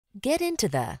Get into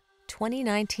the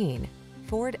 2019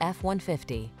 Ford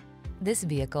F-150. This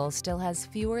vehicle still has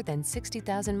fewer than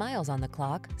 60,000 miles on the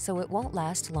clock, so it won't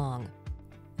last long.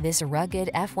 This rugged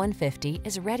F-150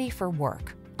 is ready for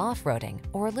work, off-roading,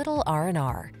 or a little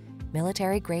R&R.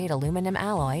 Military-grade aluminum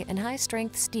alloy and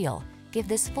high-strength steel give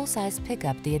this full-size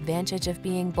pickup the advantage of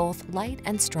being both light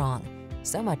and strong,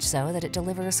 so much so that it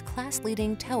delivers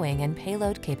class-leading towing and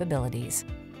payload capabilities.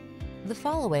 The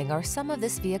following are some of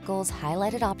this vehicle's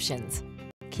highlighted options: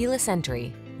 keyless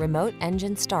entry, remote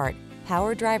engine start,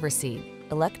 power driver seat,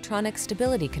 electronic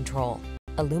stability control,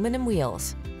 aluminum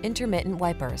wheels, intermittent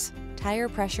wipers, tire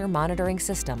pressure monitoring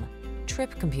system,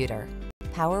 trip computer,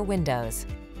 power windows,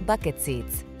 bucket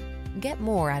seats. Get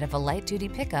more out of a light-duty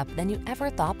pickup than you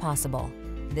ever thought possible.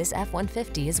 This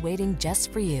F-150 is waiting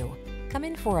just for you. Come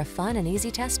in for a fun and easy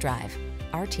test drive.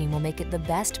 Our team will make it the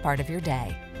best part of your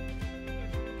day.